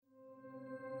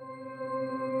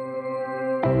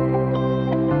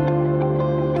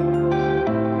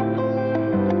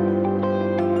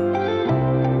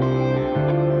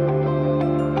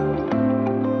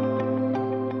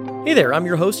Hey there, I'm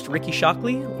your host, Ricky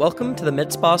Shockley. Welcome to the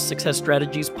MedSpa Success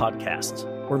Strategies podcast,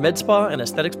 where MedSpa and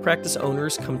aesthetics practice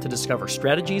owners come to discover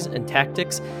strategies and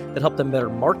tactics that help them better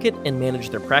market and manage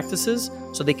their practices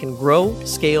so they can grow,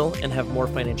 scale, and have more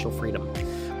financial freedom.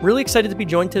 I'm really excited to be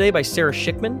joined today by Sara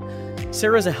Shikhman.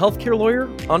 Sara is a healthcare lawyer,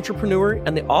 entrepreneur,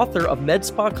 and the author of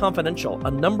MedSpa Confidential,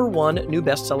 a #1 new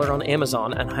bestseller on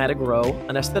Amazon on how to grow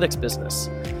an aesthetics business.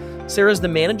 Sara is the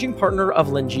managing partner of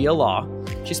Lengia Law.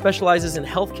 She specializes in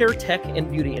healthcare, tech,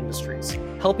 and beauty industries.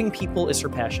 Helping people is her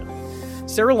passion.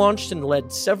 Sara launched and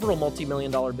led several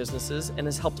multi-million-dollar businesses and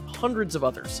has helped hundreds of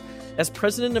others. As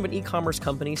president of an e-commerce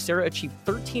company, Sara achieved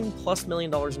 $13+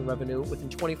 million in revenue within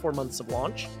 24 months of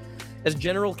launch. As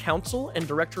general counsel and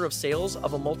director of sales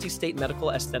of a multi-state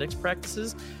medical aesthetics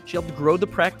practices, she helped grow the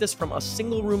practice from a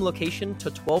single-room location to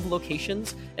 12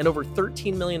 locations and over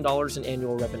 $13 million in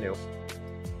annual revenue.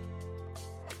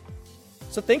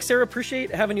 So thanks, Sara.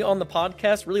 Appreciate having you on the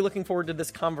podcast. Really looking forward to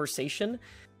this conversation.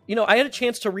 You know, I had a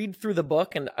chance to read through the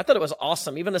book and I thought it was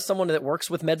awesome. Even as someone that works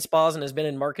with med spas and has been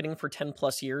in marketing for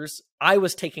 10+ years, I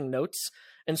was taking notes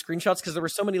and screenshots because there were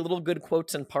so many little good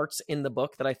quotes and parts in the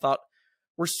book that I thought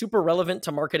were super relevant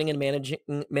to marketing and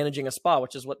managing a spa,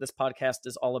 which is what this podcast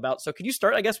is all about. So could you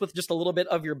start, I guess, with just a little bit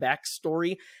of your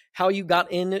backstory, how you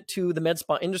got into the med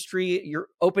spa industry, you're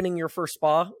opening your first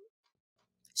spa?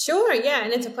 Sure. Yeah.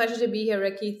 And it's a pleasure to be here,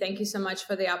 Ricky. Thank you so much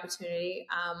for the opportunity.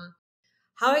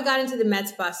 How I got into the med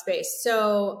spa space.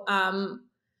 So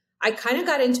I kind of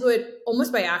got into it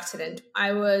almost by accident.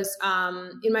 I was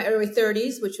in my early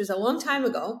 30s, which was a long time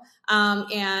ago.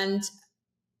 And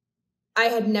I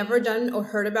had never done or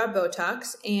heard about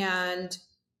Botox. And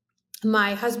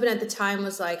my husband at the time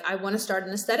was like, I want to start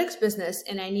an aesthetics business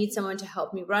and I need someone to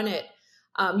help me run it.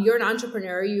 You're an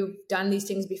entrepreneur. You've done these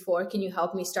things before. Can you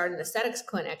help me start an aesthetics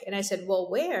clinic? And I said, well,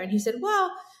 where? And he said,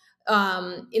 well,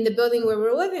 in the building where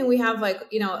we're living, we have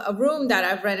a room that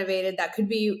I've renovated that could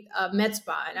be a med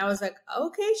spa. And I was like,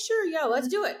 okay, sure. Yeah, let's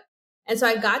do it. And so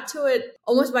I got to it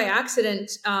almost by accident,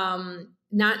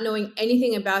 not knowing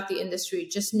anything about the industry,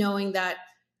 just knowing that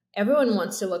everyone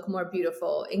wants to look more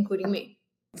beautiful, including me.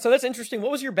 So that's interesting.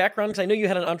 What was your background? Because I know you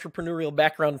had an entrepreneurial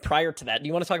background prior to that. Do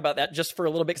you want to talk about that just for a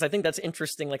little bit? Because I think that's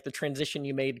interesting, like the transition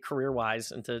you made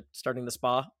career-wise into starting the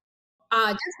spa.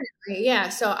 Definitely. Yeah.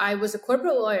 So I was a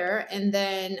corporate lawyer and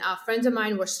then friends of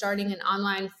mine were starting an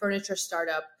online furniture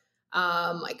startup.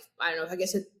 I don't know, I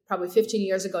guess it's probably 15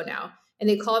 years ago now. And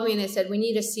they called me and they said, we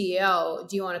need a CEO.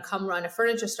 Do you want to come run a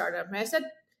furniture startup? And I said,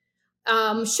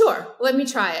 sure, let me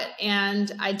try it.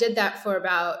 And I did that for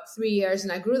about 3 years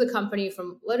and I grew the company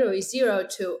from literally zero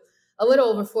to a little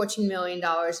over $14 million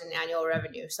in annual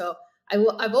revenue. So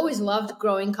I've always loved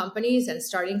growing companies and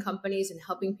starting companies and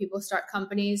helping people start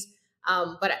companies.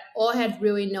 But all I had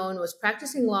really known was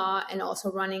practicing law and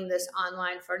also running this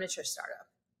online furniture startup.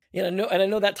 Yeah, I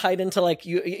know that tied into like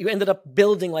you ended up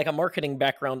building like a marketing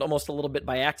background almost a little bit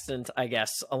by accident, I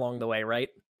guess, along the way, right?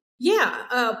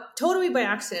 Yeah, totally by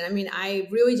accident. I mean, I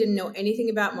really didn't know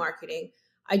anything about marketing.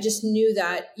 I just knew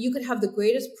that you could have the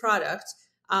greatest product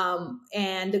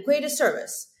and the greatest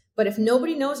service, but if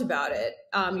nobody knows about it,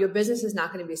 your business is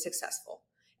not going to be successful.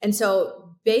 And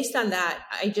so based on that,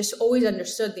 I just always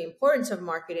understood the importance of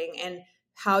marketing and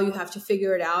how you have to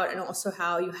figure it out and also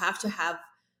how you have to have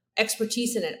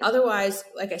expertise in it. Otherwise,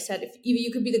 like I said, if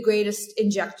you could be the greatest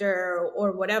injector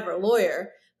or whatever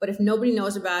lawyer, but if nobody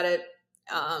knows about it,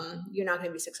 you're not going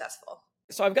to be successful.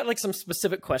 So I've got like some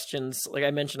specific questions. Like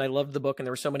I mentioned, I loved the book and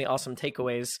there were so many awesome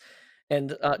takeaways.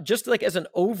 And just like as an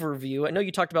overview, I know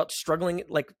you talked about struggling,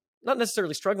 like not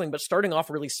necessarily struggling, but starting off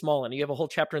really small. And you have a whole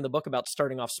chapter in the book about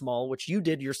starting off small, which you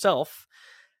did yourself.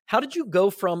 How did you go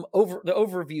from the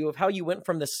overview of how you went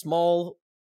from this small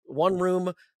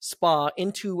one-room spa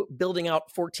into building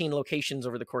out 14 locations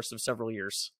over the course of several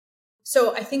years?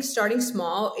 So I think starting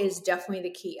small is definitely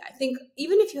the key. I think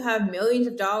even if you have millions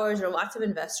of dollars or lots of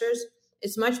investors,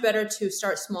 it's much better to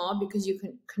start small because you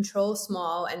can control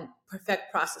small and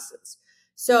perfect processes.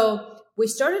 So we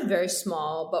started very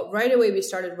small, but right away we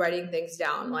started writing things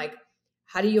down like,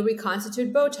 how do you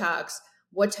reconstitute Botox?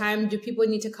 What time do people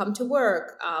need to come to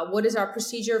work? What is our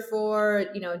procedure for,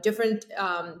 different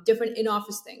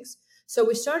in-office things? So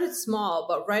we started small,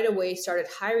 but right away started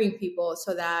hiring people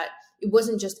so that it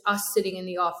wasn't just us sitting in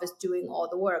the office doing all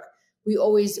the work. We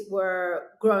always were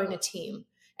growing a team.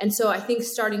 And so I think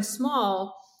starting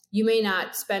small, you may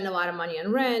not spend a lot of money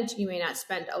on rent. You may not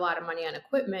spend a lot of money on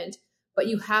equipment, but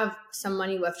you have some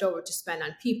money left over to spend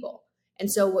on people.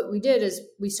 And so what we did is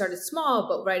we started small,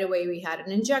 but right away we had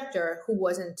an injector who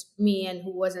wasn't me and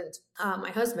who wasn't my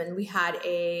husband. We had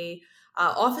a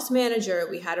office manager,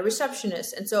 we had a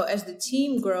receptionist. And so as the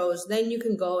team grows, then you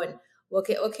can go and look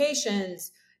at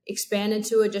locations, expand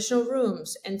into additional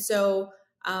rooms. And so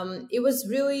it was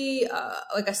really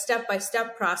like a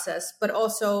step-by-step process, but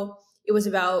also it was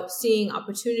about seeing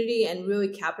opportunity and really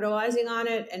capitalizing on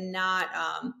it, and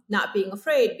not being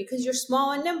afraid, because you're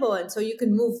small and nimble, and so you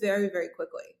can move very, very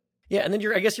quickly. Yeah, and then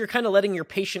I guess you're kind of letting your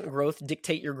patient growth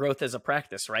dictate your growth as a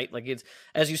practice, right? Like it's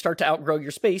as you start to outgrow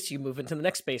your space, you move into the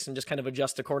next space and just kind of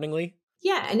adjust accordingly.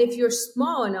 Yeah, and if you're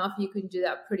small enough, you can do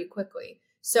that pretty quickly.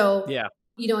 So, Yeah.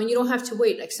 and you don't have to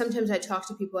wait. Like sometimes I talk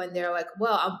to people and they're like,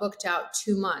 well, I'm booked out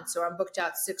 2 months or I'm booked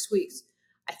out 6 weeks.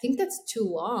 I think that's too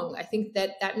long. I think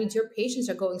that means your patients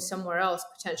are going somewhere else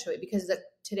potentially, because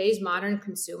today's modern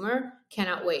consumer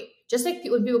cannot wait. Just like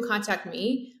when people contact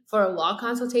me for law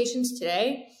consultations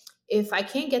today, if I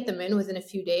can't get them in within a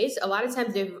few days, a lot of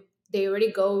times they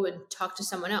already go and talk to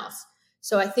someone else.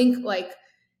 So I think like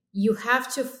you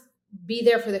have to be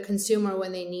there for the consumer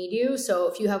when they need you. So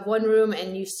if you have one room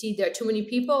and you see there are too many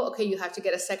people, okay, you have to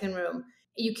get a second room.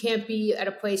 You can't be at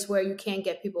a place where you can't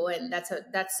get people in. That's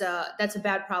a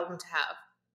bad problem to have.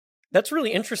 That's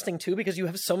really interesting too, because you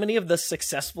have so many of the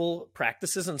successful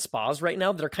practices and spas right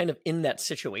now that are kind of in that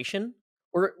situation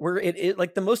where it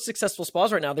like the most successful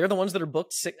spas right now, they're the ones that are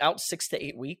booked out 6 to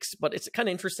 8 weeks. But it's kind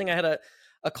of interesting. I had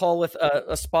a call with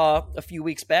a spa a few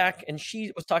weeks back, and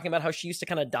she was talking about how she used to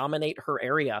kind of dominate her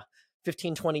area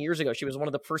 15, 20 years ago. She was one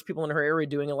of the first people in her area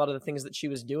doing a lot of the things that she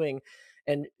was doing.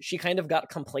 And she kind of got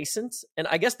complacent. And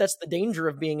I guess that's the danger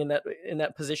of being in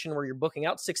that position where you're booking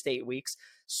out 6 to 8 weeks.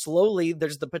 Slowly,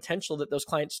 there's the potential that those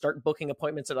clients start booking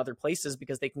appointments at other places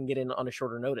because they can get in on a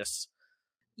shorter notice.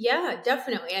 Yeah,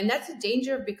 definitely. And that's a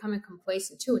danger of becoming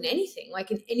complacent too, in anything, like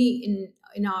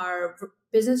in our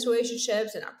business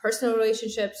relationships and our personal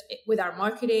relationships, with our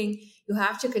marketing. You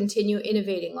have to continue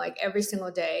innovating like every single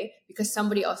day, because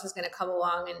somebody else is going to come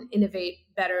along and innovate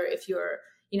better. If you're,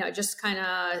 just kind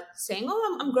of saying,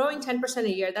 oh, I'm growing 10%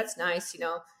 a year. That's nice.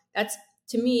 That's,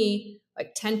 to me,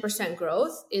 like 10%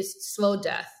 growth is slow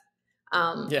death.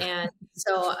 Yeah. And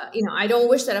so, I don't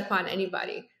wish that upon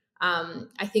anybody.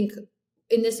 I think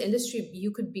in this industry,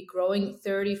 you could be growing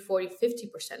 30, 40,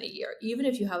 50% a year, even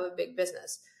if you have a big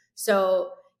business.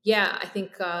 So yeah, I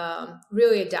think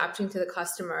really adapting to the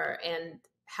customer and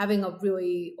having a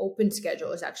really open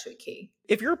schedule is actually key.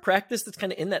 If you're a practice that's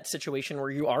kind of in that situation where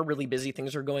you are really busy,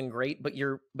 things are going great, but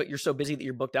you're so busy that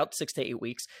you're booked out 6 to 8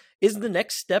 weeks, is the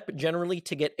next step generally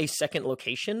to get a second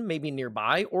location, maybe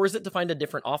nearby, or is it to find a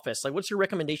different office? Like, what's your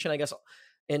recommendation, I guess,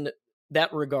 in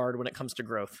that regard when it comes to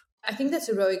growth? I think that's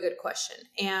a really good question.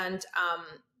 And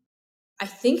I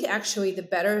think actually the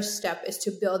better step is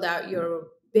to build out your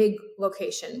big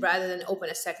location rather than open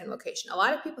a second location. A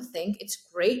lot of people think it's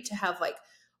great to have like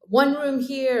one room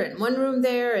here and one room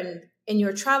there, and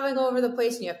you're traveling all over the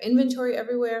place and you have inventory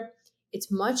everywhere.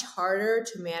 It's much harder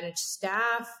to manage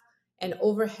staff and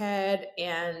overhead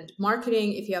and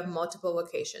marketing if you have multiple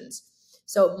locations.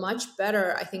 So much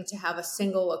better, I think, to have a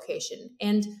single location.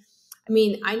 And I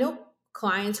mean, I know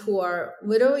clients who are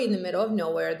literally in the middle of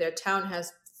nowhere. Their town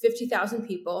has 50,000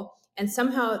 people, and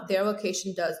somehow their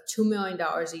location does $2 million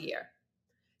a year.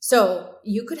 So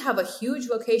you could have a huge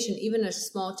location, even in a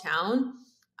small town.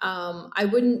 I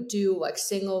wouldn't do like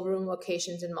single room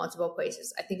locations in multiple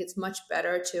places. I think it's much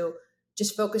better to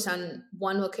just focus on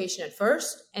one location at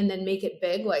first and then make it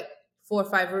big, like 4 or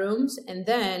 5 rooms, and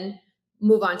then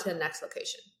move on to the next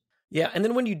location. Yeah, and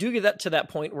then when you do get that to that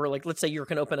point where, like, let's say you're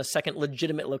going to open a second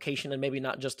legitimate location and maybe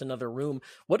not just another room,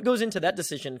 what goes into that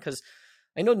decision? Because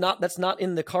I know that's not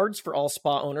in the cards for all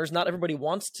spa owners. Not everybody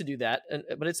wants to do that,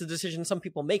 but it's a decision some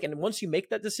people make. And once you make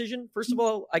that decision, first of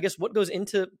all, I guess what goes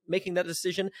into making that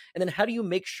decision, and then how do you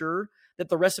make sure that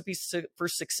the recipe for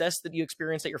success that you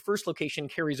experienced at your first location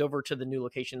carries over to the new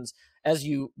locations as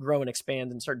you grow and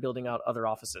expand and start building out other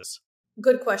offices?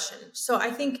 Good question. So I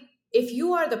think if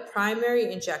you are the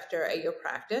primary injector at your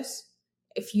practice,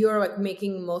 if you're like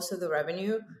making most of the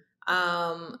revenue,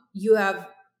 you have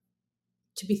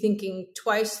to be thinking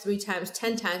twice, 3 times,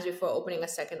 10 times before opening a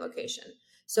second location.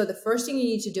 So the first thing you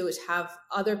need to do is have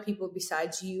other people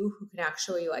besides you who can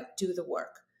actually like do the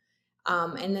work.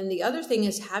 And then the other thing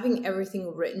is having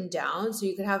everything written down so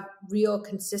you can have real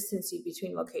consistency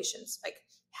between locations, like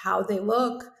how they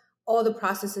look, all the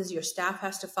processes your staff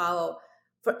has to follow,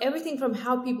 for everything from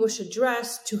how people should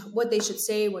dress to what they should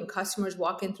say when customers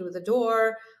walk in through the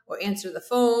door or answer the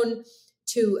phone,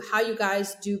 to how you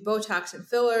guys do Botox and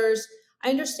fillers.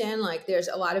 I understand like there's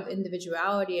a lot of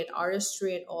individuality and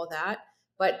artistry and all that,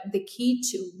 but the key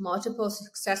to multiple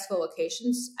successful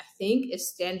locations, I think, is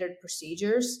standard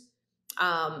procedures.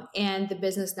 and the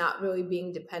business not really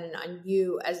being dependent on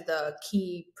you as the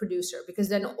key producer, because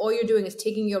then all you're doing is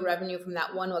taking your revenue from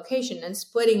that one location and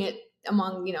splitting it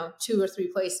among, 2 or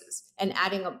 3 places and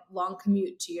adding a long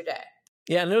commute to your day.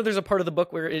 Yeah, I know there's a part of the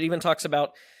book where it even talks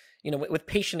about, with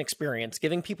patient experience,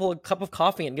 giving people a cup of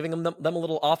coffee and giving them a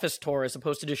little office tour as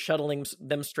opposed to just shuttling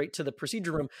them straight to the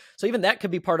procedure room. So even that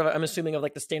could be part of, I'm assuming, of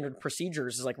like the standard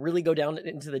procedures, is like really go down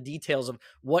into the details of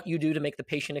what you do to make the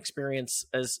patient experience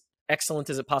as excellent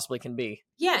as it possibly can be.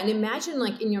 Yeah, and imagine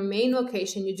like in your main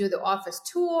location, you do the office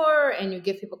tour and you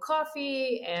give people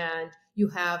coffee and you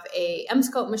have a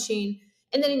M-Scope machine.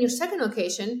 And then in your second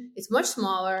location, it's much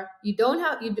smaller. You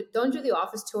don't do the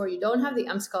office tour, you don't have the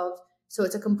M-Scope. So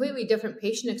it's a completely different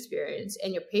patient experience,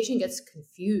 and your patient gets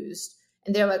confused.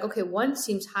 And they're like, okay, one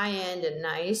seems high end and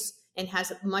nice and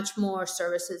has much more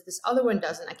services. This other one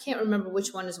doesn't. I can't remember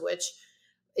which one is which.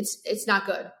 It's not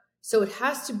good. So it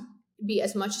has to be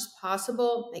as much as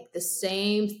possible like the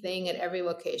same thing at every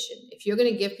location. If you're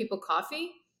going to give people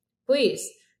coffee, please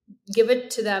give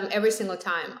it to them every single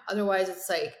time. Otherwise, it's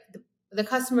like the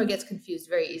customer gets confused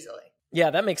very easily. Yeah,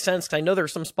 that makes sense. I know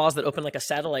there's some spas that open like a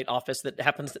satellite office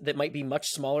that might be much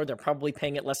smaller. They're probably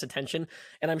paying it less attention,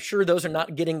 and I'm sure those are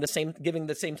not giving the same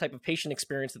type of patient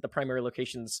experience that the primary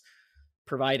location's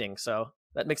providing. So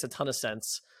that makes a ton of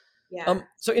sense. Yeah.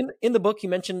 So in the book, you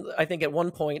mentioned, I think at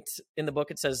one point in the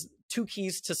book, it says 2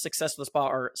 keys to success with a spa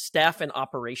are staff and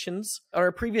operations. On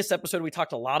our previous episode, we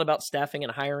talked a lot about staffing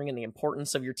and hiring and the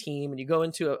importance of your team, and you go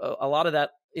into a lot of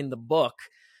that in the book.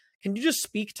 Can you just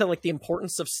speak to like the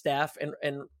importance of staff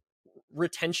and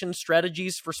retention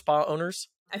strategies for spa owners?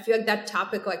 I feel like that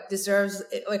topic like deserves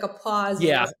like a pause.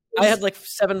 Yeah, I had like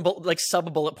 7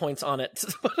 sub bullet points on it.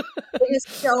 It is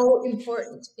so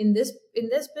important in this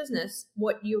business.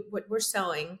 What we're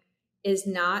selling is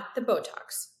not the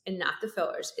Botox and not the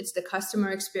fillers. It's the customer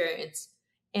experience,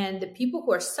 and the people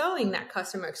who are selling that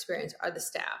customer experience are the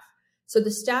staff. So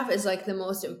the staff is like the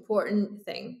most important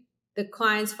thing. The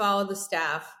clients follow the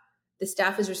staff. The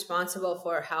staff is responsible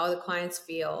for how the clients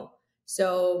feel.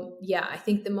 So yeah, I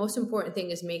think the most important thing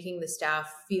is making the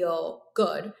staff feel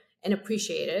good and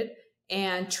appreciated,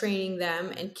 and training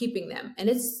them and keeping them. And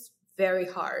it's very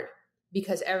hard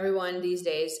because everyone these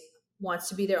days wants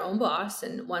to be their own boss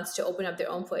and wants to open up their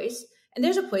own place. And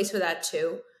there's a place for that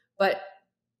too. But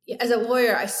as a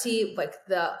lawyer, I see like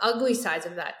the ugly sides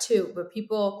of that too, where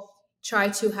people try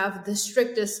to have the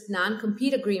strictest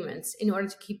non-compete agreements in order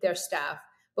to keep their staff.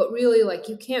 But really, like,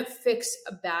 you can't fix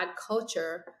a bad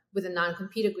culture with a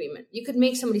non-compete agreement. You could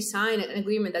make somebody sign an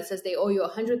agreement that says they owe you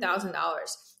 $100,000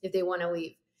 if they want to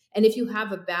leave. And if you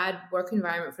have a bad work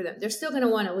environment for them, they're still going to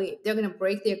want to leave. They're going to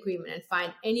break the agreement and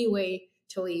find any way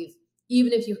to leave,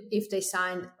 even if they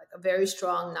signed like a very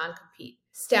strong non-compete.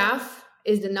 Staff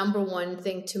is the number one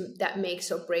thing that makes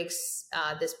or breaks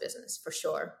this business for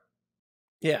sure.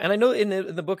 Yeah, and I know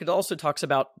in the book it also talks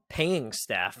about paying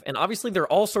staff, and obviously there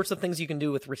are all sorts of things you can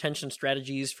do with retention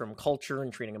strategies, from culture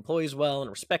and treating employees well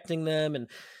and respecting them and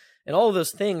all of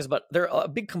those things. But a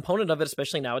big component of it,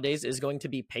 especially nowadays, is going to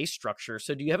be pay structure.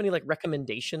 So do you have any like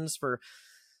recommendations for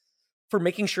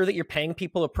making sure that you're paying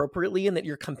people appropriately and that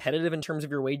you're competitive in terms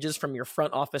of your wages, from your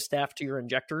front office staff to your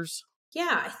injectors?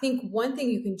 Yeah, I think one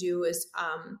thing you can do is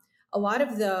a lot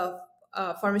of the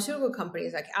pharmaceutical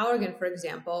companies like Allergan, for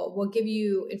example, will give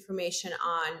you information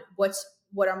on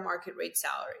what are market rate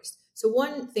salaries. So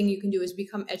one thing you can do is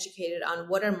become educated on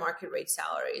what are market rate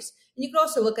salaries. And you can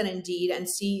also look at Indeed and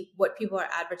see what people are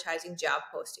advertising job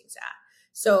postings at.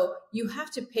 So you have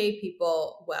to pay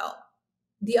people well.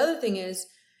 The other thing is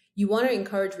you want to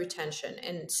encourage retention.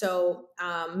 And so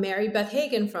Mary Beth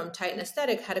Hagen from Titan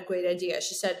Aesthetic had a great idea.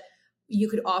 She said, you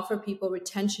could offer people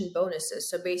retention bonuses.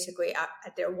 So basically at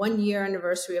their 1 year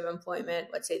anniversary of employment,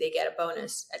 let's say they get a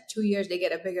bonus. At 2 years, they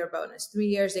get a bigger bonus. 3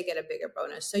 years, they get a bigger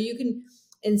bonus. So you can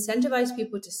incentivize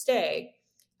people to stay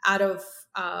out of,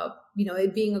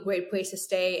 it being a great place to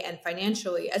stay and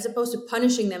financially, as opposed to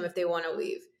punishing them if they want to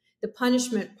leave. The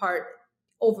punishment part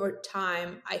over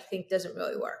time, I think, doesn't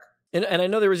really work. And I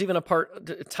know there was even a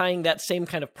part tying that same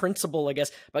kind of principle, I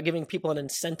guess, about giving people an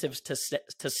incentive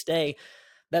to stay.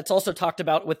 That's also talked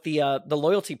about with the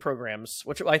loyalty programs,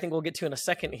 which I think we'll get to in a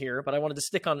second here. But I wanted to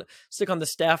stick on the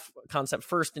staff concept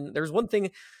first. And there's one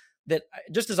thing that,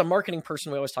 just as a marketing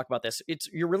person, we always talk about this.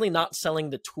 You're really not selling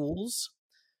the tools.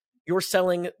 You're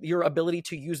selling your ability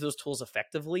to use those tools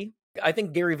effectively. I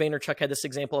think Gary Vaynerchuk had this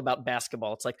example about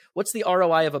basketball. It's like, what's the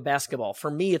ROI of a basketball?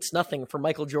 For me, it's nothing. For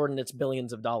Michael Jordan, it's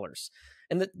billions of dollars.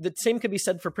 And the same could be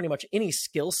said for pretty much any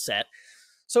skill set.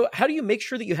 So how do you make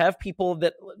sure that you have people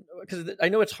that, because I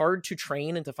know it's hard to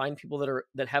train and to find people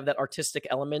that have that artistic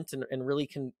element and really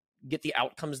can get the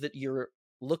outcomes that you're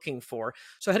looking for.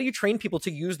 So how do you train people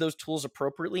to use those tools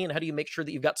appropriately? And how do you make sure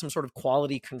that you've got some sort of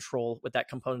quality control with that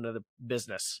component of the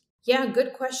business? Yeah,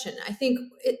 good question. I think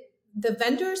the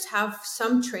vendors have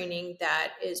some training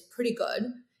that is pretty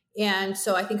good. And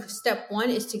so I think step one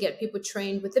is to get people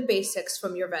trained with the basics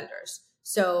from your vendors.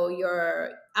 So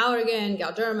your Allergan,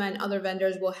 Galderma, and other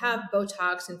vendors will have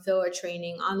Botox and filler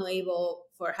training on label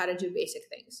for how to do basic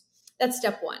things. That's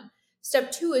step one.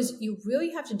 Step two is you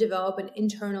really have to develop an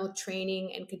internal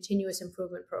training and continuous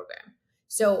improvement program.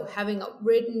 So having a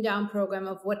written down program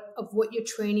of what your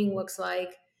training looks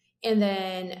like, and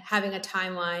then having a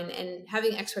timeline and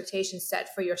having expectations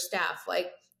set for your staff.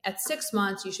 Like at 6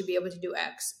 months, you should be able to do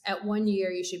X. At 1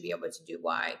 year, you should be able to do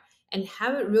Y, and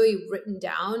have it really written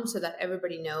down so that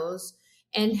everybody knows,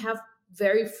 and have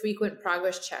very frequent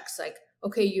progress checks. Like,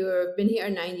 okay, you've been here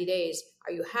 90 days.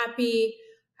 Are you happy?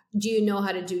 Do you know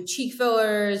how to do cheek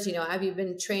fillers? Have you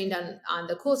been trained on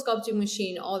the cool sculpting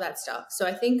machine? All that stuff. So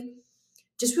I think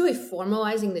just really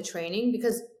formalizing the training,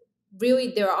 because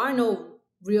really there are no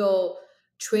real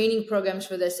training programs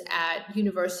for this at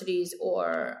universities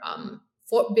or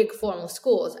for big formal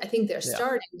schools. I think they're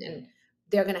starting and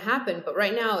they're going to happen. But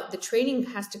right now, the training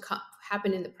has to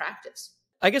happen in the practice.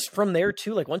 I guess from there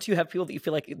too, like once you have people that you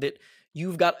feel like that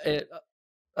you've got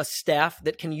a staff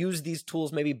that can use these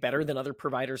tools maybe better than other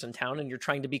providers in town, and you're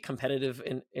trying to be competitive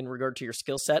in regard to your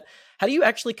skill set, how do you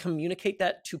actually communicate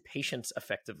that to patients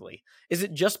effectively? Is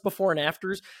it just before and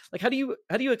afters? Like, how do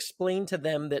you explain to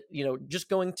them that, just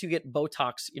going to get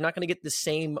Botox, you're not going to get the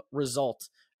same result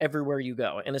everywhere you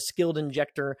go, and a skilled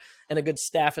injector and a good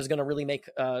staff is going to really make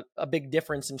a big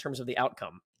difference in terms of the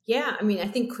outcome? Yeah. I mean, I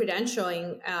think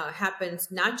credentialing happens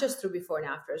not just through before and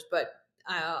afters, but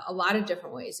a lot of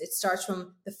different ways. It starts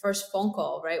from the first phone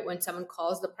call, right? When someone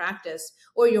calls the practice,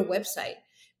 or your website,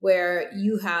 where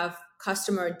you have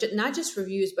customer, not just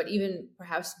reviews, but even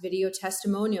perhaps video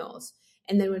testimonials.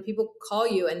 And then when people call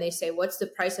you and they say, what's the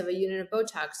price of a unit of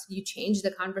Botox? You change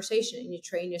the conversation and you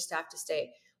train your staff to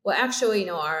say, well, actually,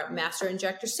 our master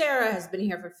injector, Sara, has been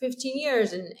here for 15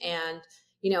 years and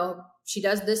she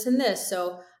does this and this.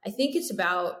 So I think it's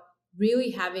about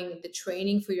really having the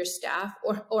training for your staff,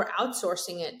 or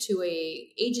outsourcing it to a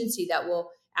agency that will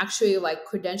actually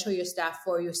credential your staff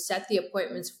for you, set the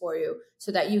appointments for you,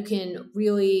 so that you can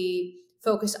really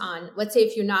focus on, let's say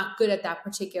if you're not good at that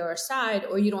particular side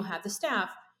or you don't have the staff,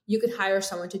 you could hire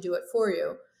someone to do it for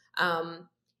you.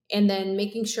 And then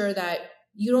making sure that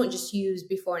you don't just use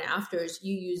before and afters,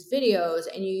 you use videos,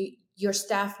 and your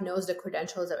staff knows the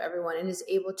credentials of everyone and is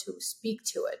able to speak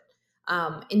to it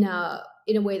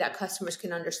in a way that customers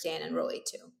can understand and relate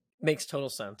to. Makes total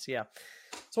sense. Yeah.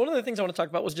 So one of the things I want to talk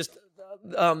about was just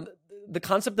the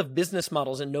concept of business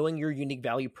models and knowing your unique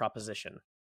value proposition.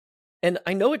 And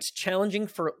I know it's challenging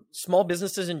for small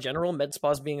businesses in general, med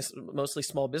spas being mostly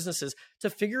small businesses, to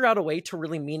figure out a way to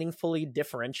really meaningfully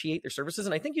differentiate their services.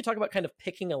 And I think you talk about kind of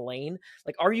picking a lane.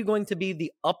 Like, are you going to be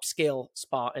the upscale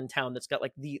spa in town that's got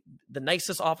like the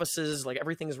nicest offices, like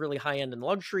everything is really high end and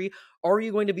luxury? Or are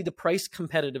you going to be the price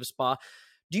competitive spa?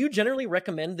 Do you generally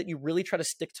recommend that you really try to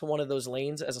stick to one of those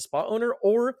lanes as a spa owner?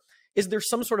 Or is there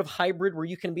some sort of hybrid where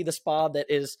you can be the spa that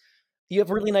is, you have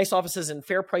really nice offices and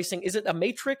fair pricing? Is it a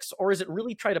matrix, or is it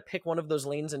really try to pick one of those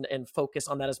lanes and focus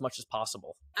on that as much as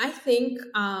possible? I think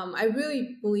I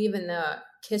really believe in the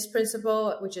KISS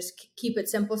principle, which is keep it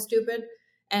simple, stupid.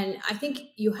 And I think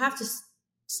you have to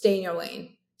stay in your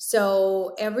lane.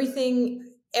 So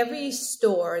every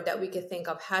store that we could think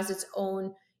of has its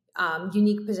own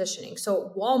unique positioning.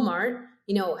 So Walmart,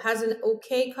 has an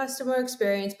okay customer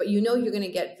experience, but you're going to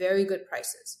get very good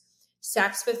prices.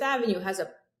 Saks Fifth Avenue has a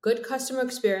good customer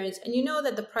experience, and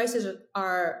that the prices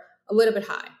are a little bit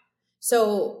high.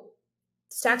 So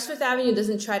Saks Fifth Avenue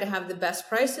doesn't try to have the best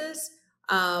prices.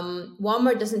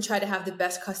 Walmart doesn't try to have the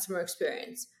best customer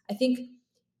experience. I think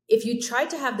if you try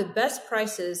to have the best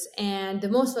prices and the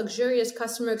most luxurious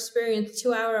customer experience,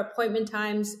 2-hour appointment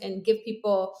times, and give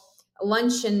people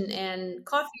lunch and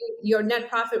coffee, your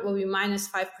net profit will be minus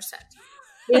 5%.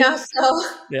 So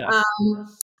Yeah.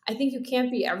 I think you can't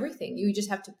be everything. You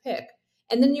just have to pick.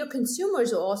 And then your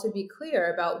consumers will also be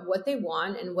clear about what they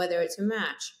want and whether it's a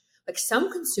match. Like some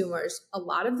consumers, a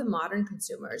lot of the modern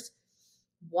consumers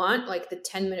want like the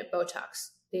 10-minute Botox.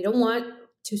 They don't want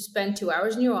to spend 2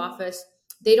 hours in your office.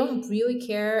 They don't really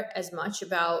care as much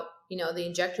about, the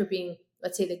injector being,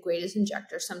 let's say, the greatest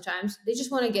injector sometimes. They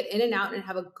just want to get in and out and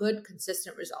have a good,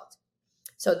 consistent result.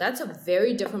 So that's a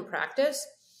very different practice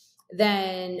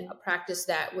than a practice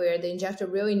where the injector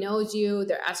really knows you.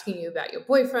 They're asking you about your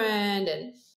boyfriend,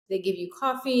 and they give you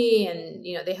coffee, and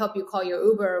they help you call your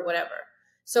Uber or whatever.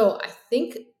 So I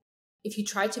think if you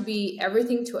try to be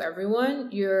everything to everyone,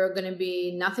 you're going to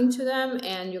be nothing to them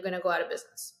and you're going to go out of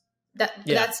business. Yeah.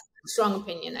 That's a strong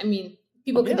opinion. I mean,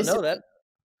 people can Yeah, no, disagree.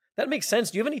 that makes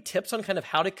sense. Do you have any tips on kind of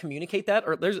how to communicate that?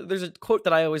 Or there's a quote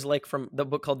that I always like from the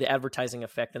book called The Advertising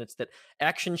Effect, and it's that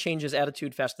action changes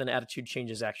attitude faster than attitude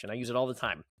changes action. I use it all the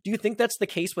time. Do you think that's the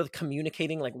case with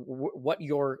communicating, like what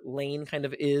your lane kind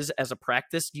of is as a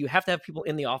practice? Do you have to have people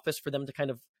in the office for them to kind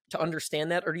of to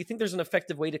understand that, or do you think there's an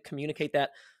effective way to communicate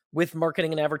that with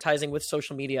marketing and advertising, with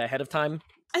social media ahead of time?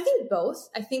 I think both.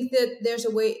 I think that there's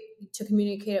a way to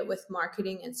communicate it with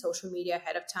marketing and social media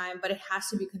ahead of time, but it has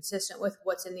to be consistent with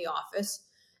what's in the office.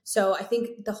 So I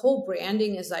think the whole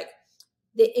branding is like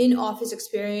the in-office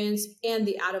experience and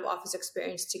the out-of-office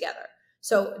experience together.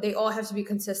 So they all have to be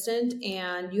consistent,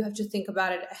 and you have to think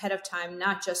about it ahead of time,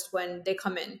 not just when they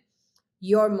come in.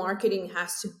 Your marketing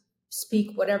has to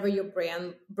speak whatever your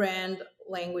brand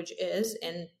language is.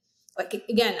 And like,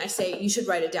 again, I say you should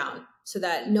write it down so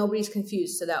that nobody's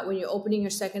confused, so that when you're opening your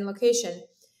second location,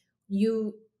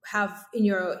 you have in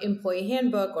your employee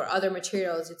handbook or other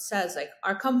materials, it says like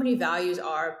our company values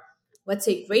are, let's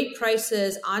say, great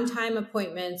prices, on-time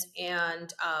appointments,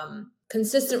 and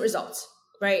consistent results,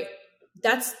 right?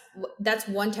 That's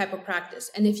one type of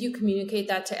practice. And if you communicate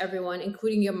that to everyone,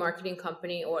 including your marketing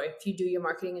company, or if you do your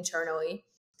marketing internally,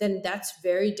 then that's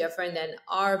very different than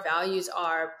our values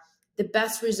are the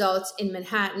best results in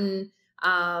Manhattan,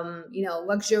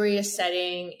 luxurious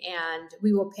setting, and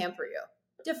we will pamper you.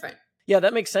 Different. Yeah,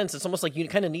 that makes sense. It's almost like you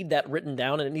kind of need that written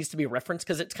down, and it needs to be referenced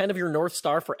because it's kind of your North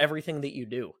Star for everything that you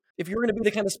do. If you're going to be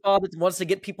the kind of spa that wants to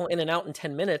get people in and out in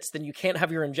 10 minutes, then you can't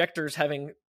have your injectors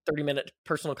having 30-minute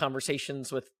personal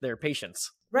conversations with their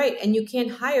patients. Right. And you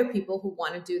can't hire people who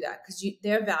want to do that because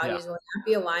their Yeah. values will not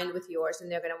be aligned with yours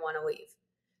and they're going to want to leave.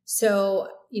 So,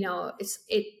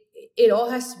 it all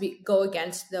has to go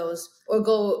against those or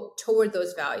go toward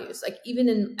those values. Like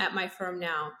even at my firm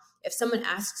now, if someone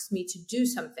asks me to do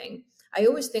something, I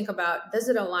always think about, does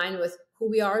it align with who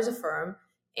we are as a firm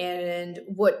and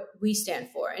what we stand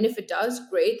for? And if it does,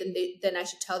 great, then I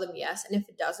should tell them yes. And if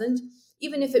it doesn't,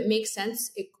 even if it makes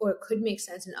sense or it could make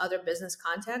sense in other business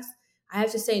contexts, I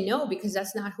have to say no, because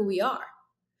that's not who we are.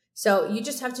 So you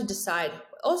just have to decide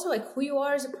also like who you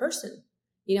are as a person.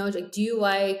 Like, do you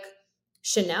like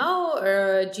Chanel,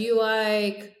 or do you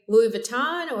like Louis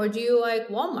Vuitton, or do you like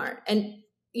Walmart? And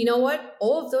you know what?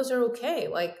 All of those are okay.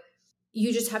 Like,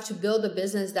 you just have to build a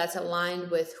business that's aligned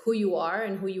with who you are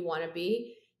and who you want to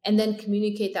be, and then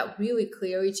communicate that really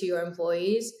clearly to your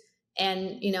employees.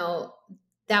 And,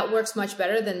 that works much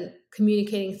better than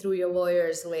communicating through your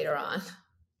lawyers later on.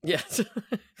 Yes.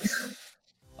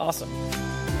 Awesome.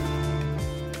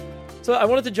 So I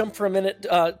wanted to jump for a minute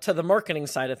to the marketing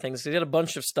side of things. We did a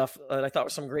bunch of stuff that I thought were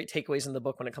some great takeaways in the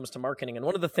book when it comes to marketing. And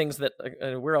one of the things that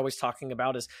we're always talking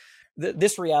about is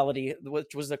this reality,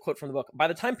 which was the quote from the book. By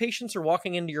the time patients are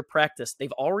walking into your practice,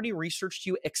 they've already researched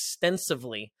you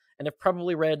extensively and have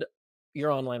probably read your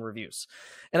online reviews.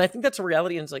 And I think that's a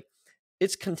reality. And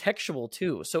it's contextual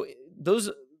too. So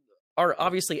those are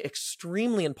obviously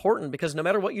extremely important, because no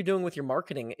matter what you're doing with your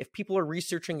marketing, if people are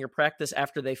researching your practice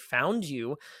after they found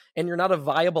you and you're not a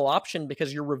viable option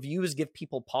because your reviews give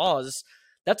people pause,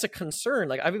 that's a concern.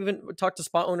 Like, I've even talked to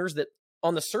spa owners that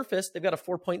on the surface, they've got a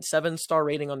 4.7 star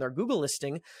rating on their Google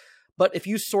listing. But if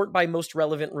you sort by most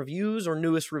relevant reviews or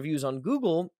newest reviews on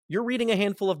Google, you're reading a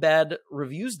handful of bad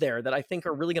reviews there that I think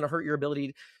are really going to hurt your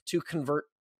ability to convert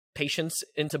patients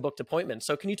into booked appointments.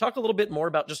 So can you talk a little bit more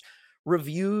about just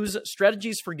reviews,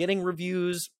 strategies for getting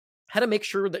reviews, how to make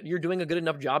sure that you're doing a good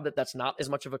enough job that that's not as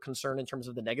much of a concern in terms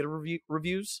of the negative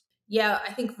reviews? Yeah,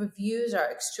 I think reviews are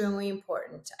extremely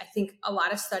important. I think a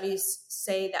lot of studies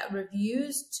say that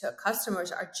reviews to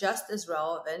customers are just as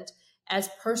relevant as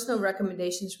personal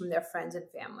recommendations from their friends and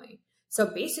family. So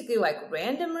basically, like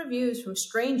random reviews from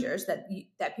strangers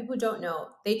that people don't know,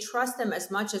 they trust them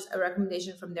as much as a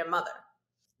recommendation from their mother.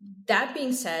 That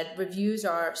being said, reviews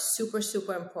are super,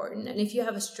 super important. And if you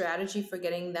have a strategy for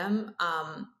getting them,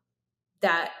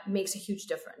 that makes a huge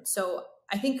difference. So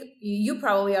I think you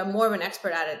probably are more of an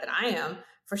expert at it than I am,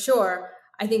 for sure.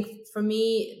 I think for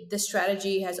me, the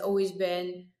strategy has always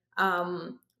been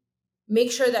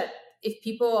make sure that if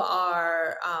people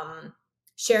are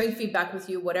sharing feedback with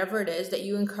you, whatever it is, that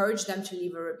you encourage them to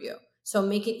leave a review. So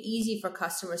make it easy for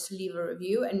customers to leave a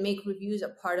review and make reviews a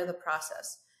part of the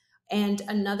process. And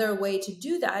another way to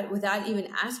do that without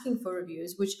even asking for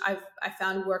reviews, which I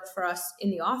found worked for us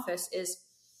in the office, is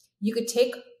you could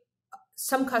take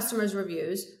some customers'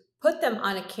 reviews, put them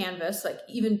on a canvas, like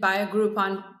even buy a group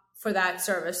on for that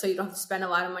service, so you don't have to spend a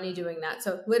lot of money doing that.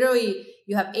 So literally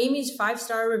you have Amy's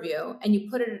 5-star review and you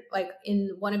put it like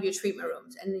in one of your treatment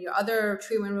rooms, and in your other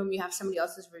treatment room you have somebody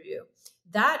else's review.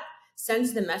 That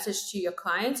sends the message to your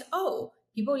clients, oh,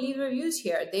 people leave reviews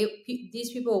here.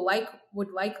 These people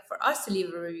would like for us to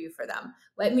leave a review for them.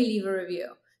 Let me leave a review.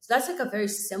 So that's like a very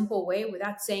simple way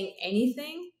without saying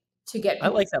anything to get I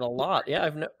people. like that a lot.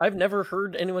 Yeah, I've never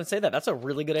heard anyone say that. That's a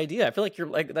really good idea. I feel like you're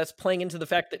like that's playing into the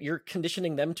fact that you're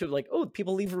conditioning them to like, oh,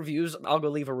 people leave reviews, I'll go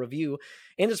leave a review,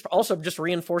 and it's also just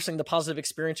reinforcing the positive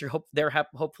experience they're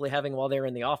hopefully having while they're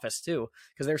in the office too,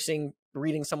 because they're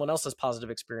reading someone else's positive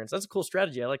experience. That's a cool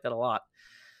strategy. I like that a lot.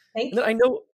 Thank And then you. I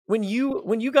know when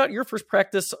you got your first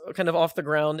practice kind of off the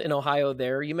ground in Ohio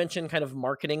there, you mentioned kind of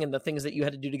marketing and the things that you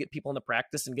had to do to get people into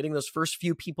practice, and getting those first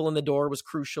few people in the door was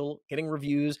crucial, getting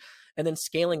reviews and then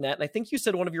scaling that. And I think you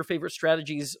said one of your favorite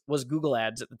strategies was Google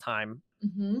Ads at the time.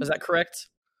 Mm-hmm. Is that correct?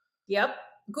 Yep.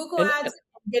 Google And Ads,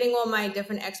 getting all my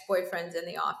different ex-boyfriends in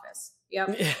the office.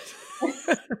 Yep.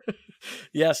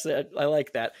 yes, I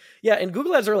like that. Yeah, and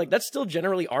Google Ads are like, that's still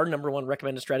generally our number one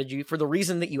recommended strategy for the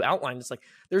reason that you outlined. It's like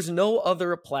there's no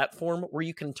other platform where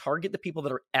you can target the people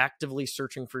that are actively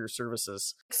searching for your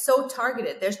services. So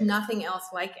targeted. There's nothing else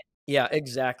like it. Yeah,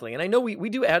 exactly. And I know we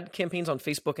do ad campaigns on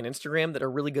Facebook and Instagram that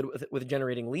are really good with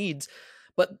generating leads,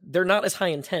 but they're not as high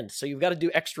intent. So you've got to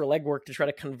do extra legwork to try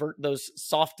to convert those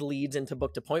soft leads into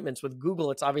booked appointments. With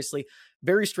Google, it's obviously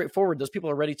very straightforward. Those people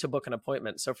are ready to book an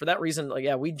appointment. So for that reason, like,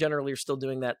 yeah, we generally are still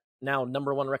doing that now.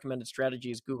 Number one recommended strategy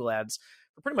is Google Ads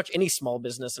for pretty much any small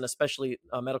business, and especially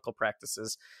medical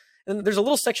practices. And there's a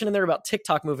little section in there about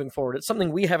TikTok moving forward. It's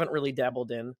something we haven't really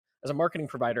dabbled in as a marketing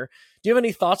provider. Do you have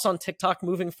any thoughts on TikTok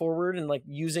moving forward and like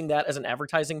using that as an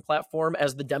advertising platform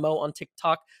as the demo on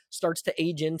TikTok starts to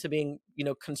age into being,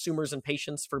 consumers and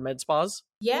patients for med spas?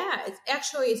 Yeah,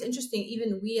 it's interesting.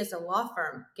 Even we as a law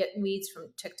firm get leads from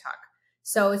TikTok.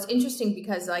 So it's interesting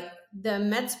because like the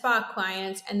med spa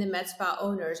clients and the med spa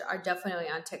owners are definitely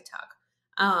on TikTok.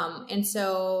 And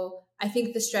so I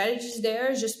think the strategies there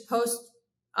is just post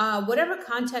whatever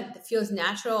content that feels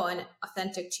natural and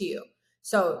authentic to you.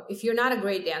 So if you're not a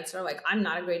great dancer, like I'm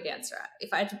not a great dancer,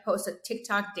 if I had to post a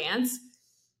TikTok dance,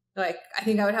 like I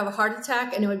think I would have a heart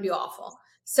attack and it would be awful.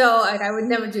 So like I would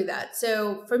never do that.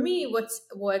 So for me, what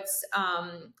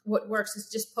works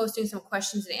is just posting some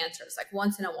questions and answers like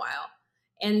once in a while.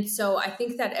 And so I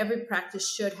think that every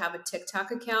practice should have a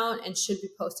TikTok account and should be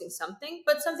posting something,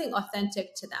 but something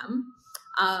authentic to them.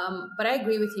 But I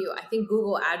agree with you. I think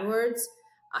Google AdWords,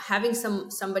 having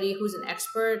somebody who's an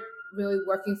expert really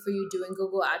working for you doing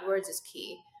Google AdWords is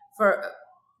key.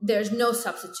 There's no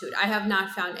substitute. I have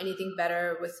not found anything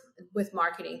better with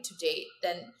marketing to date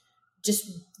than just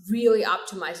really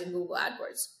optimizing Google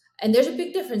AdWords. And there's a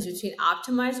big difference between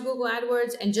optimized Google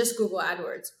AdWords and just Google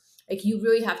AdWords. Like you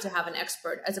really have to have an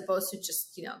expert as opposed to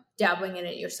just, dabbling in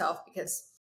it yourself, because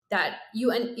that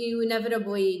you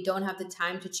inevitably don't have the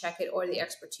time to check it or the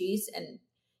expertise. And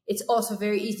it's also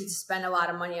very easy to spend a lot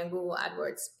of money on Google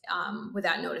AdWords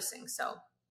without noticing. So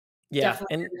yeah,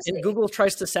 and Google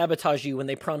tries to sabotage you when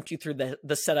they prompt you through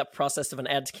the setup process of an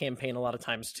ads campaign a lot of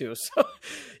times too. So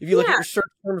if you look at your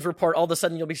search terms report, all of a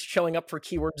sudden you'll be showing up for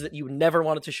keywords that you never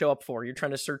wanted to show up for. You're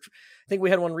trying to search. I think we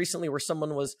had one recently where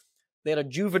they had a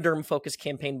Juvederm focused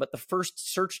campaign, but the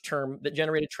first search term that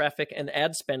generated traffic and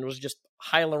ad spend was just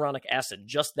hyaluronic acid,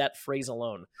 just that phrase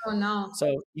alone. Oh no.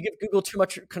 So you give Google too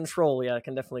much control. Yeah, it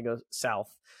can definitely go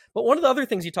south. But one of the other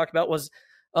things you talked about was,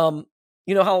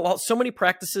 how so many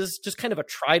practices, just kind of a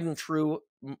tried and true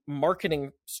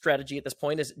marketing strategy at this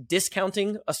point is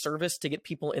discounting a service to get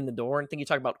people in the door. And I think you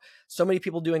talk about so many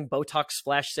people doing Botox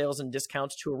flash sales and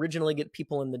discounts to originally get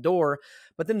people in the door.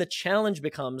 But then the challenge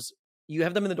becomes, you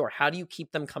have them in the door. How do you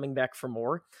keep them coming back for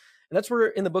more? And that's where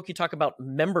in the book you talk about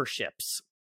memberships.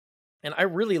 And I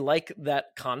really like that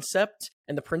concept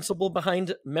and the principle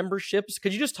behind memberships.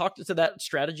 Could you just talk to that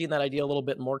strategy and that idea a little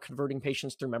bit more, converting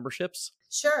patients through memberships?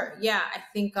 Sure. Yeah. I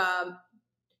think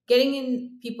getting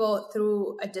in people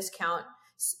through a discount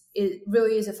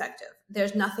really is effective.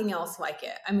 There's nothing else like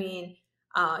it. I mean,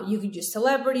 you could use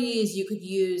celebrities, you could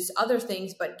use other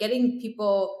things, but getting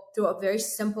people through a very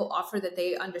simple offer that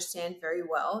they understand very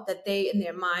well, that they in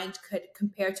their mind could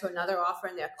compare to another offer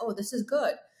and they're like, oh, this is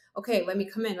good. Okay, let me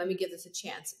come in. Let me give this a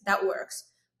chance. That works.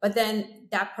 But then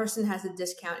that person has a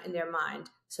discount in their mind.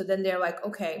 So then they're like,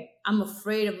 okay, I'm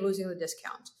afraid of losing the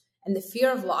discount. And the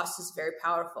fear of loss is very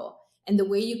powerful. And the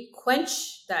way you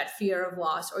quench that fear of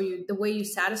loss, or the way you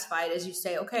satisfy it is you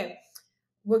say, okay,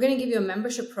 we're going to give you a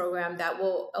membership program that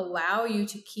will allow you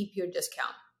to keep your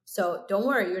discount. So don't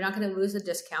worry, you're not going to lose a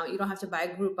discount. You don't have to buy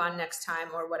a Groupon next time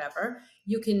or whatever.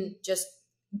 You can just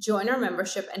join our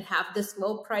membership and have this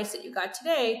low price that you got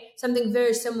today, something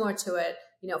very similar to it,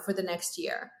 for the next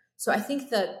year. So I think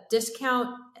the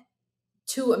discount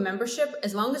to a membership,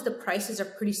 as long as the prices are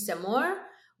pretty similar,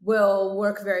 will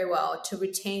work very well to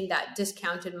retain that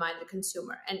discounted minded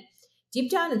consumer. And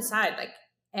deep down inside, like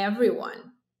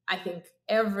I think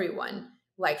everyone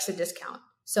likes a discount.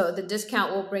 So the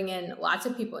discount will bring in lots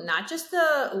of people, not just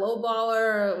the low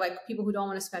baller, like people who don't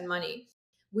want to spend money.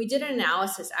 We did an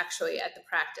analysis actually at the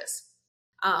practice,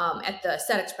 at the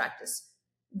aesthetics practice.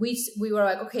 We were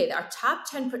like, okay, our top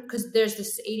 10, because there's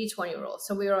this 80-20 rule.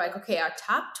 So we were like, okay, our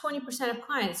top 20% of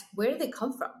clients, where do they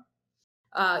come from?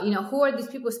 Who are these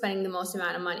people spending the most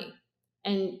amount of money?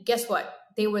 And guess what?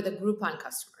 They were the Groupon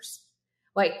customers.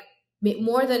 Like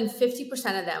more than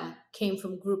 50% of them came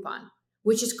from Groupon,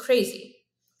 which is crazy.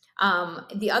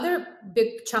 The other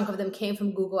big chunk of them came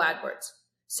from Google AdWords.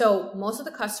 So most of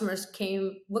the customers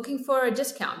came looking for a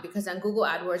discount because on Google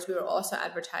AdWords, we were also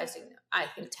advertising, I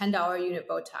think, $10 a unit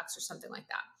Botox or something like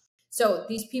that. So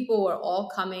these people were all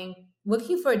coming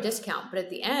looking for a discount, but at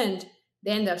the end,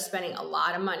 they ended up spending a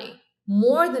lot of money,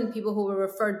 more than people who were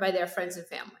referred by their friends and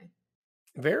family.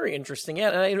 Very interesting.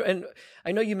 Yeah. And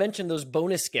I know you mentioned those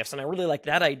bonus gifts, and I really like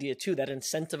that idea too, that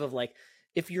incentive of like,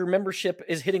 if your membership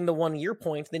is hitting the 1 year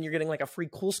point, then you're getting like a free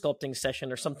cool sculpting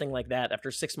session or something like that after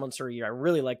 6 months or a year. I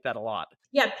really like that a lot.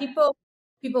 Yeah. People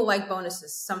like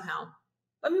bonuses somehow.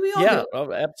 I mean, we all do.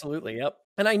 Oh, absolutely. Yep.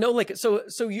 And I know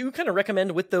so you kind of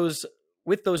recommend with those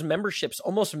memberships,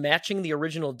 almost matching the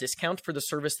original discount for the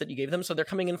service that you gave them. So they're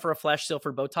coming in for a flash sale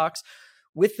for Botox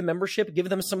with the membership, give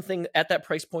them something at that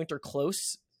price point or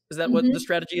close. Is that what the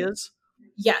strategy is?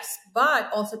 Yes,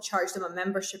 but also charge them a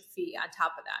membership fee on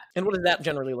top of that. And what does that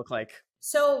generally look like?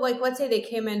 So let's say they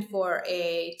came in for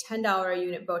a $10 a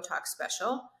unit Botox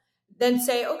special, then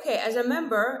say, okay, as a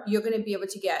member, you're going to be able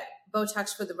to get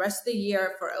Botox for the rest of the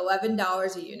year for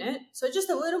 $11 a unit. So just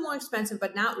a little more expensive,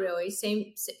 but not really.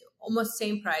 Almost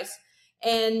same price.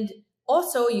 And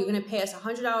also you're going to pay us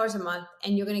 $100 a month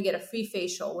and you're going to get a free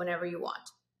facial whenever you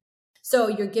want. So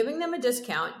you're giving them a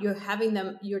discount. You're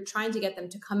trying to get them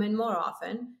to come in more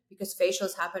often because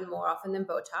facials happen more often than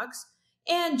Botox.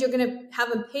 And you're going to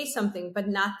have them pay something, but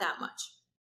not that much.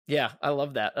 Yeah, I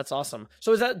love that. That's awesome.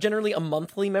 So is that generally a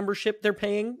monthly membership they're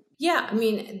paying? Yeah, I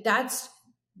mean,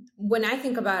 when I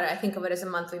think about it, I think of it as a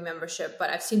monthly membership, but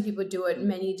I've seen people do it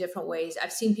many different ways.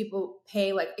 I've seen people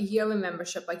pay like a yearly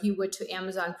membership like you would to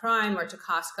Amazon Prime or to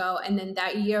Costco. And then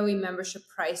that yearly membership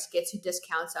price gets you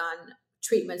discounts on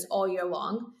treatments all year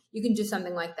long. You can do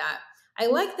something like that. I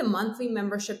like the monthly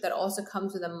membership that also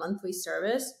comes with a monthly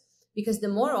service, because the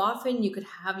more often you could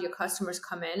have your customers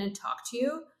come in and talk to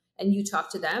you and you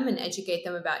talk to them and educate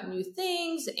them about new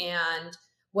things and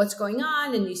what's going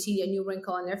on, and you see a new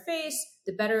wrinkle on their face,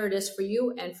 the better it is for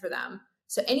you and for them.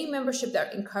 So any membership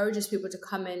that encourages people to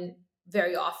come in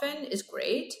very often is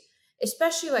great,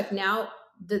 especially like now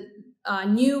the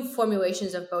new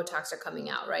formulations of Botox are coming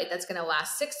out, right? That's going to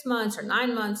last 6 months or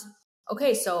 9 months.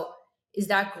 Okay, so is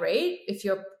that great if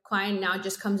your client now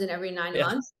just comes in every 9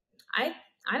 months?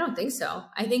 I don't think so.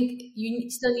 I think you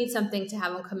still need something to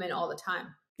have them come in all the time.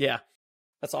 Yeah,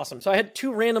 that's awesome. So I had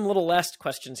two random little last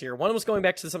questions here. One was going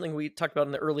back to something we talked about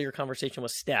in the earlier conversation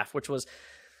with staff, which was,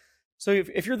 so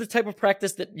if you're the type of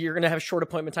practice that you're going to have short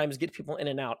appointment times, get people in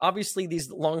and out. Obviously, these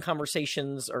long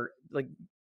conversations or like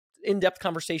in-depth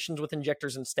conversations with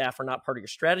injectors and staff are not part of your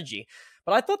strategy.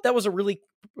 But I thought that was a really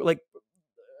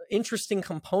interesting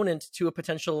component to a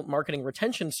potential marketing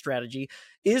retention strategy,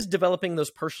 is developing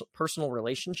those personal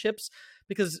relationships,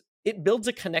 because it builds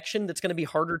a connection that's going to be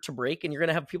harder to break, and you're going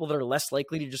to have people that are less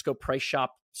likely to just go price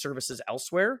shop services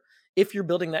elsewhere if you're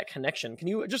building that connection. Can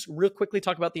you just real quickly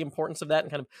talk about the importance of that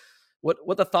and kind of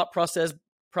what the thought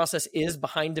process is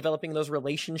behind developing those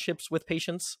relationships with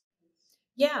patients?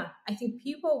 Yeah, I think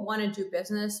people want to do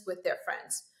business with their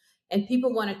friends, and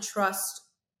people want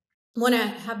to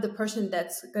have the person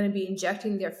that's going to be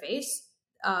injecting their face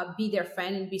be their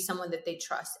friend and be someone that they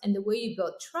trust. And the way you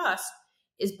build trust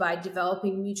is by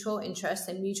developing mutual interests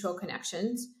and mutual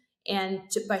connections, and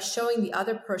by showing the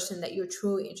other person that you're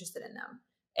truly interested in them.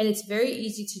 And it's very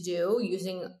easy to do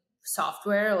using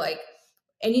software, like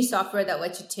any software that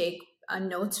lets you take a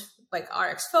note, like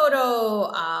RX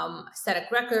Photo,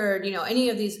 Aesthetic Record, any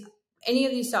of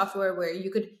these software where you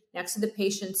could, next to the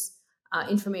patient's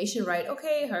information, write,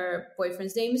 okay, her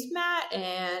boyfriend's name is Matt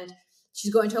and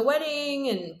she's going to a wedding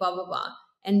and blah, blah, blah.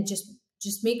 And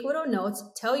just make little notes,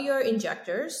 tell your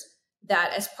injectors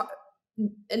that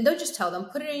and don't just tell them,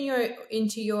 put it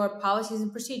into your policies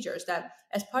and procedures that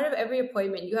as part of every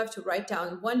appointment, you have to write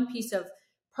down one piece of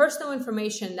personal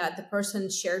information that the person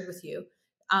shared with you,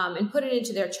 and put it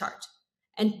into their chart.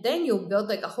 And then you'll build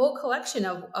like a whole collection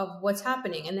of what's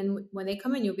happening. And then when they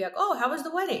come in, you'll be like, oh, how was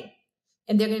the wedding?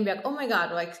 And they're going to be like, oh my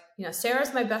God, like,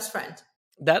 Sarah's my best friend.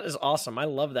 That is awesome. I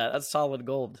love that. That's solid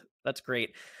gold. That's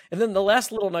great. And then the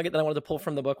last little nugget that I wanted to pull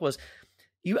from the book was,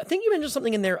 I think you mentioned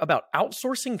something in there about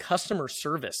outsourcing customer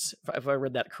service, if I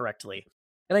read that correctly.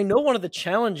 And I know one of the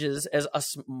challenges as a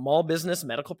small business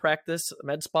medical practice,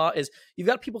 med spa, is you've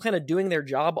got people kind of doing their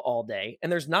job all day,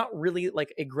 and there's not really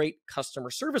like a great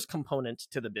customer service component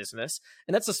to the business.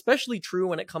 And that's especially true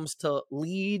when it comes to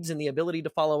leads and the ability to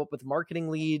follow up with marketing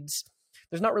leads.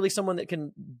 There's not really someone that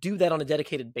can do that on a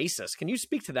dedicated basis. Can you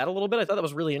speak to that a little bit? I thought that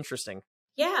was really interesting.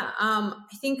 Yeah. I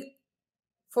think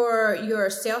for your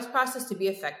sales process to be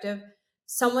effective,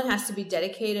 someone has to be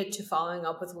dedicated to following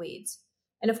up with leads.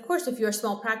 And of course, if you're a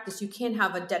small practice, you can't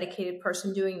have a dedicated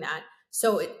person doing that.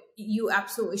 So you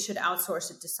absolutely should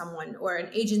outsource it to someone or an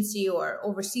agency or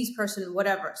overseas person,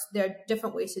 whatever. There are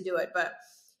different ways to do it, but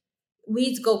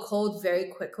leads go cold very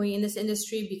quickly in this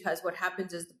industry because what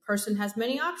happens is the person has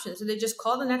many options. So they just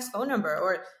call the next phone number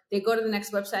or they go to the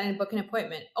next website and book an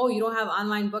appointment. Oh, you don't have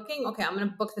online booking? Okay, I'm going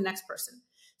to book the next person.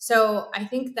 So I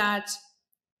think that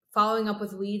following up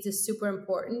with leads is super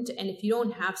important. And if you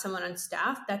don't have someone on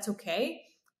staff, that's okay.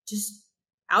 Just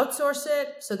outsource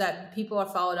it so that people are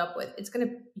followed up with. It's going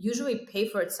to usually pay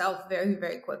for itself very,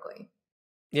 very quickly.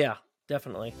 Yeah,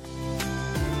 definitely.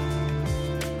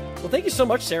 Well, thank you so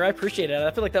much, Sarah. I appreciate it.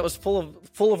 I feel like that was full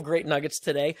of great nuggets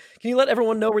today. Can you let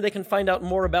everyone know where they can find out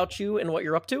more about you and what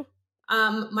you're up to?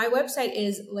 My website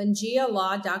is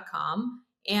langialaw.com.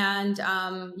 And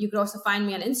you could also find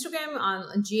me on Instagram on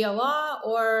Langia Law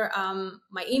or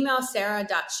my email,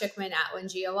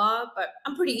 sarah.shikhman@langialaw. But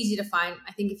I'm pretty easy to find.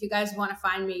 I think if you guys want to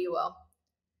find me, you will.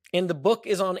 And the book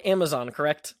is on Amazon,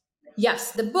 correct?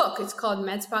 Yes, the book. It's called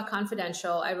Med Spa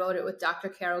Confidential. I wrote it with Dr.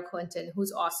 Carol Clinton,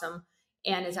 who's awesome,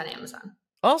 and it's on Amazon.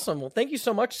 Awesome. Well, thank you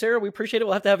so much, Sarah. We appreciate it.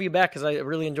 We'll have to have you back because I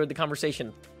really enjoyed the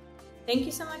conversation. Thank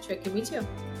you so much, Ricky. Me too.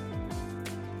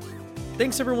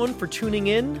 Thanks, everyone, for tuning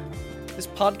in. This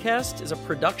podcast is a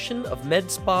production of Med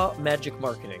Spa Magic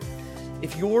Marketing.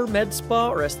 If your med spa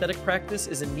or aesthetic practice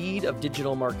is in need of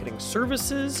digital marketing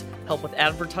services, help with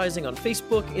advertising on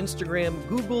Facebook, Instagram,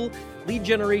 Google, lead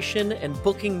generation, and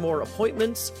booking more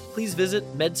appointments, please visit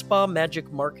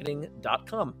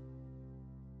medspamagicmarketing.com.